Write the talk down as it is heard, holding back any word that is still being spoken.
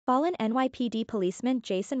Fallen NYPD policeman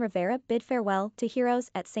Jason Rivera bid farewell to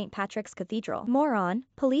heroes at St. Patrick's Cathedral. More on,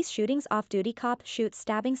 police shootings. Off-duty cop shoots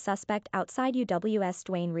stabbing suspect outside UWS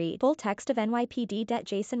Duane Reade. Full text of NYPD Det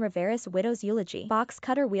Jason Rivera's widow's eulogy. Box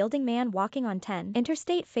cutter-wielding man walking on Tenn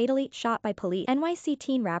interstate fatally shot by police. NYC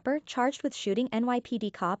teen rapper charged with shooting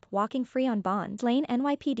NYPD cop walking free on bond. Slain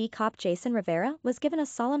NYPD cop Jason Rivera was given a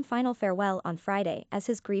solemn final farewell on Friday as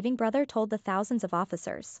his grieving brother told the thousands of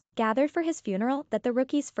officers gathered for his funeral that the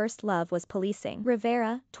rookie's first love was policing.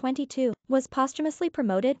 Rivera, 22, was posthumously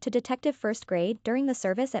promoted to detective first grade during the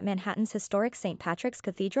service at Manhattan's historic St. Patrick's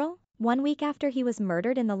Cathedral. 1 week after he was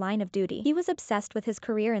murdered in the line of duty, he was obsessed with his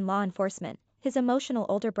career in law enforcement, his emotional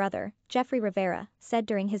older brother, Jeffrey Rivera, said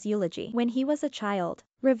during his eulogy. When he was a child,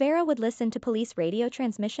 Rivera would listen to police radio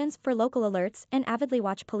transmissions for local alerts and avidly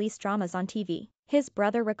watch police dramas on TV. His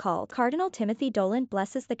brother recalled. Cardinal Timothy Dolan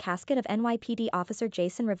blesses the casket of NYPD Officer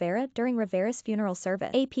Jason Rivera during Rivera's funeral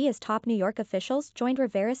service. AP as top New York officials joined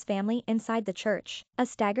Rivera's family inside the church. A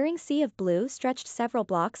staggering sea of blue stretched several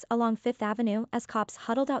blocks along Fifth Avenue as cops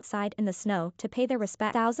huddled outside in the snow to pay their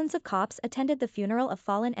respects. Thousands of cops attended the funeral of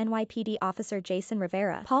fallen NYPD Officer Jason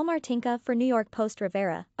Rivera. Paul Martinka for New York Post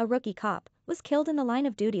Rivera, a rookie cop, was killed in the line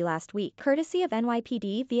of duty last week, courtesy of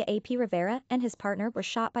NYPD via AP Rivera and his partner were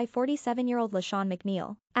shot by 47-year-old Lashawn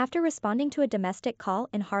McNeil after responding to a domestic call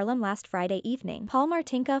in Harlem last Friday evening. Paul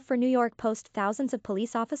Martinka for New York Post. Thousands of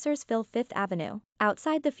police officers fill Fifth Avenue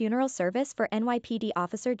outside the funeral service for NYPD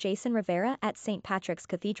Officer Jason Rivera at St. Patrick's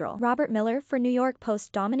Cathedral. Robert Miller for New York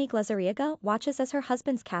Post. Dominique Luzuriaga watches as her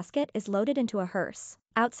husband's casket is loaded into a hearse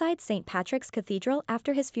outside St. Patrick's Cathedral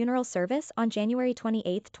after his funeral service on January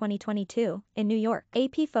 28, 2022, in New York.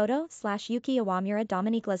 AP photo / Yuki Iwamura.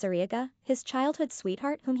 Dominique Luzuriaga, his childhood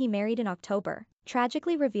sweetheart whom he married in October,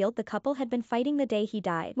 tragically revealed the couple had been fighting the day he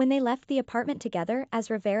died. When they left the apartment together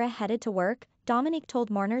as Rivera headed to work, Dominique told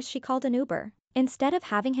mourners she called an Uber instead of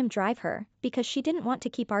having him drive her, because she didn't want to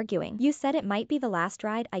keep arguing. "You said it might be the last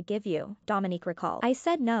ride I give you," Dominique recalled. "I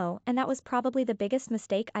said no, and that was probably the biggest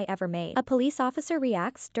mistake I ever made." A police officer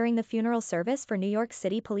reacts during the funeral service for New York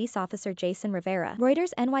City Police Officer Jason Rivera.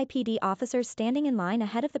 Reuters NYPD officers standing in line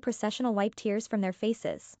ahead of the processional wipe tears from their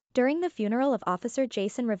faces during the funeral of Officer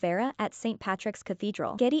Jason Rivera at St. Patrick's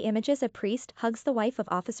Cathedral. Getty Images A priest hugs the wife of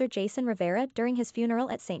Officer Jason Rivera during his funeral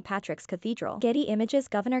at St. Patrick's Cathedral. Getty Images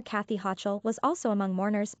Governor Kathy Hochul was also among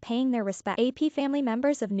mourners paying their respects. AP family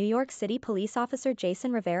members of New York City Police Officer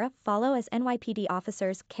Jason Rivera follow as NYPD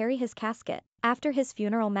officers carry his casket. After his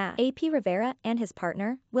funeral mass, AP Rivera and his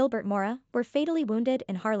partner, Wilbert Mora, were fatally wounded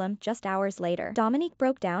in Harlem just hours later. Dominique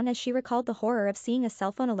broke down as she recalled the horror of seeing a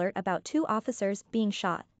cell phone alert about 2 officers being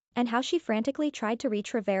shot, and how she frantically tried to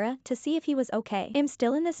reach Rivera to see if he was okay. "I'm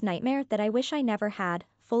still in this nightmare that I wish I never had,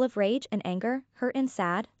 full of rage and anger, hurt and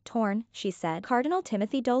sad, torn," she said. Cardinal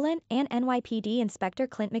Timothy Dolan and NYPD Inspector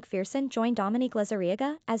Clint McPherson joined Dominique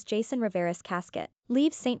Luzuriaga as Jason Rivera's casket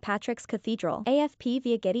leaves St. Patrick's Cathedral. AFP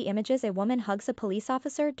via Getty Images. A woman hugs a police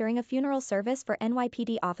officer during a funeral service for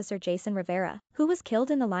NYPD Officer Jason Rivera, who was killed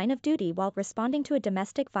in the line of duty while responding to a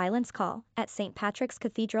domestic violence call at St. Patrick's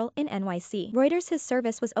Cathedral in NYC. Reuters. His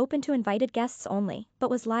service was open to invited guests only, but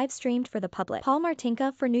was live streamed for the public. Paul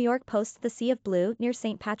Martinka for New York Post. The sea of blue near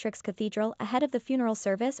St. Patrick's Cathedral ahead of the funeral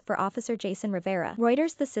service for Officer Jason Rivera.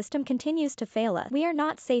 Reuters. The system continues to fail us. We are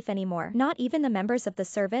not safe anymore. Not even the members of the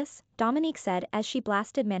service, Dominique said as she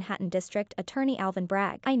blasted Manhattan District Attorney Alvin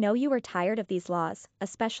Bragg. "I know you are tired of these laws,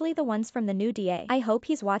 especially the ones from the new DA. I hope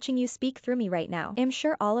he's watching you speak through me right now. I'm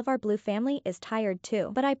sure all of our blue family is tired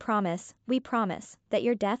too. But I promise, we promise, that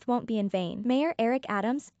your death won't be in vain." Mayor Eric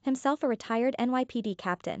Adams, himself a retired NYPD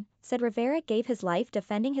captain, said Rivera gave his life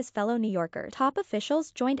defending his fellow New Yorkers. Top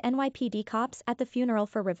officials joined NYPD cops at the funeral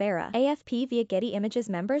for Rivera. AFP via Getty Images.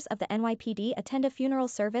 Members of the NYPD attend a funeral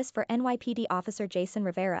service for NYPD Officer Jason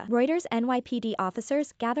Rivera. Reuters. NYPD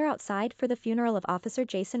officers gather outside for the funeral of Officer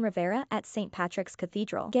Jason Rivera at St. Patrick's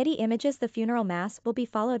Cathedral. Getty Images. The funeral mass will be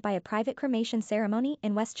followed by a private cremation ceremony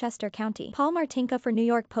in Westchester County. Paul Martinka for New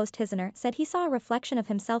York Post Hizzoner said he saw a reflection of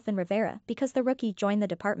himself in Rivera because the rookie joined the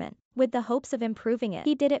department with the hopes of improving it.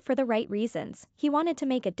 "He did it for the right reasons. He wanted to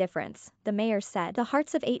make a difference," the mayor said. "The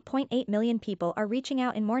hearts of 8.8 million people are reaching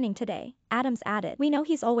out in mourning today," Adams added. "We know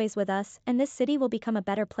he's always with us, and this city will become a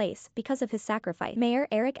better place because of his sacrifice." Mayor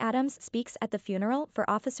Eric Adams speaks at the funeral for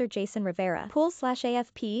Officer Jason Rivera. Pool /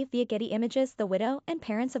 AFP via Getty Images. The widow and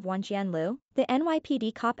parents of Won Jian Liu, the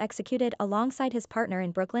NYPD cop executed alongside his partner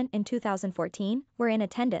in Brooklyn in 2014, were in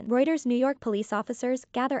attendance. Reuters New York police officers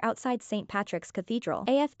gather outside St. Patrick's Cathedral.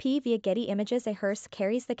 AFP via Getty Images A hearse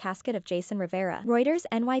carries the casket of Jason Rivera. Reuters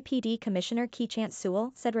NYPD Commissioner Keechant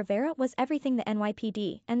Sewell said Rivera was everything the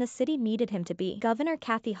NYPD and the city needed him to be. Governor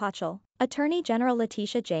Kathy Hochul, Attorney General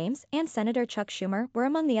Letitia James, and Senator Chuck Schumer were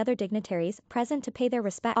among the other dignitaries present to pay their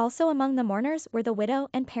respect. Also among the mourners were the widow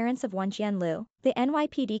and parents of Won Jian Liu, the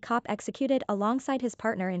NYPD cop executed alongside his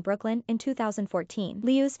partner in Brooklyn in 2014.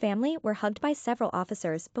 Liu's family were hugged by several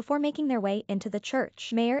officers before making their way into the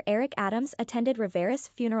church. Mayor Eric Adams attended Rivera's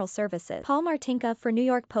funeral services. Paul Martinka for New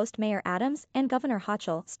York Post Mayor Adams and Governor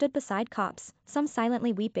Hochul stood beside cops, some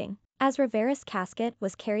silently weeping, as Rivera's casket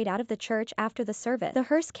was carried out of the church after the service. The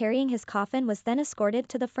hearse carrying his coffin was then escorted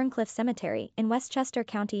to the Ferncliff Cemetery in Westchester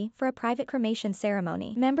County for a private cremation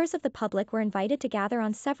ceremony. Members of the public were invited to gather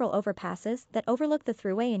on several overpasses that overlook the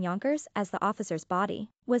thruway in Yonkers as the officer's body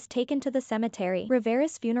was taken to the cemetery.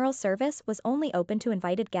 Rivera's funeral service was only open to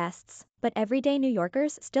invited guests, but everyday New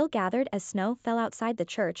Yorkers still gathered as snow fell outside the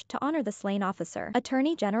church to honor the slain officer.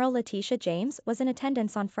 Attorney General Letitia James was in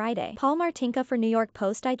attendance on Friday. Paul Martinka for New York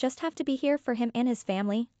Post. I just have to be here for him and his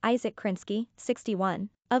family, Isaac Krinsky, 61.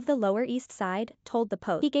 Of the Lower East Side, told the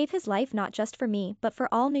Post. He gave his life not just for me but for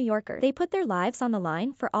all New Yorkers. They put their lives on the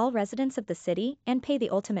line for all residents of the city and pay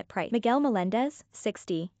the ultimate price. Miguel Melendez,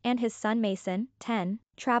 60, and his son Mason, 10,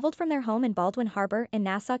 traveled from their home in Baldwin Harbor in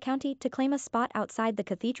Nassau County to claim a spot outside the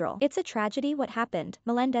cathedral. It's a tragedy what happened,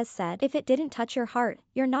 Melendez said. If it didn't touch your heart,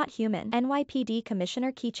 you're not human. NYPD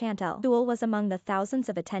Commissioner Keechant Sewell was among the thousands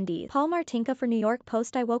of attendees. Paul Martinka for New York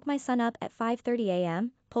Post. I woke my son up at 5:30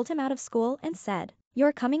 a.m., pulled him out of school and said,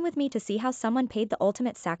 "You're coming with me to see how someone paid the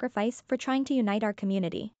ultimate sacrifice for trying to unite our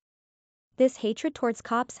community. This hatred towards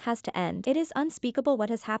cops has to end. It is unspeakable what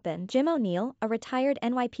has happened." Jim O'Neill, a retired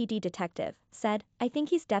NYPD detective, said, "I think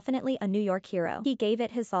he's definitely a New York hero. He gave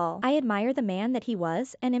it his all. I admire the man that he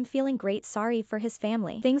was and am feeling great sorry for his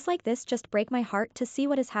family. Things like this just break my heart to see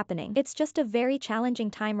what is happening. It's just a very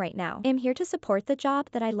challenging time right now. I'm here to support the job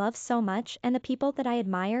that I love so much and the people that I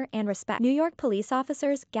admire and respect." New York police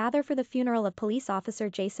officers gather for the funeral of police officer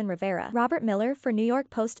Jason Rivera. Robert Miller for New York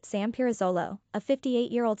Post. Sam Pirazzolo, a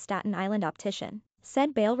 58-year-old Staten Island optician,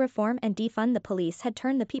 said bail reform and defund the police had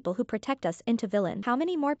turned the people who protect us into villains. How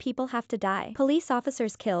many more people have to die? Police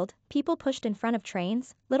officers killed, people pushed in front of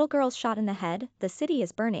trains, little girls shot in the head, the city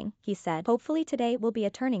is burning, he said. Hopefully today will be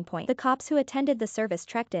a turning point. The cops who attended the service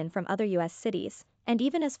trekked in from other U.S. cities, and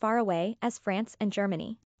even as far away as France and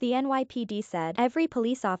Germany. The NYPD said, "Every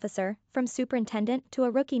police officer, from superintendent to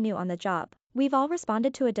a rookie new on the job, we've all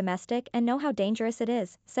responded to a domestic and know how dangerous it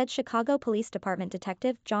is," said Chicago Police Department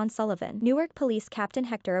Detective John Sullivan. Newark Police Captain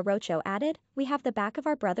Hector Arocho added, "We have the back of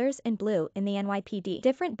our brothers in blue in the NYPD.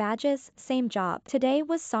 Different badges, same job. Today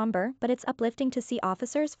was somber, but it's uplifting to see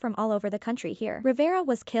officers from all over the country here." Rivera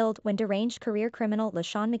was killed when deranged career criminal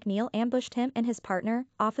Lashawn McNeil ambushed him and his partner,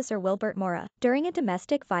 Officer Wilbert Mora, during a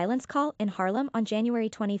domestic violence call in Harlem on January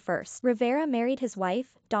 21st. Rivera married his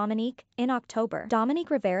wife, Dominique, in October. Dominique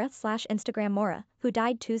Rivera /Instagram Mora, who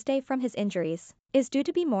died Tuesday from his injuries, is due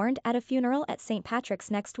to be mourned at a funeral at St. Patrick's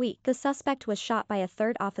next week. The suspect was shot by a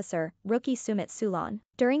third officer, rookie Sumit Sulan,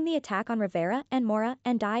 during the attack on Rivera and Mora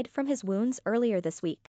and died from his wounds earlier this week.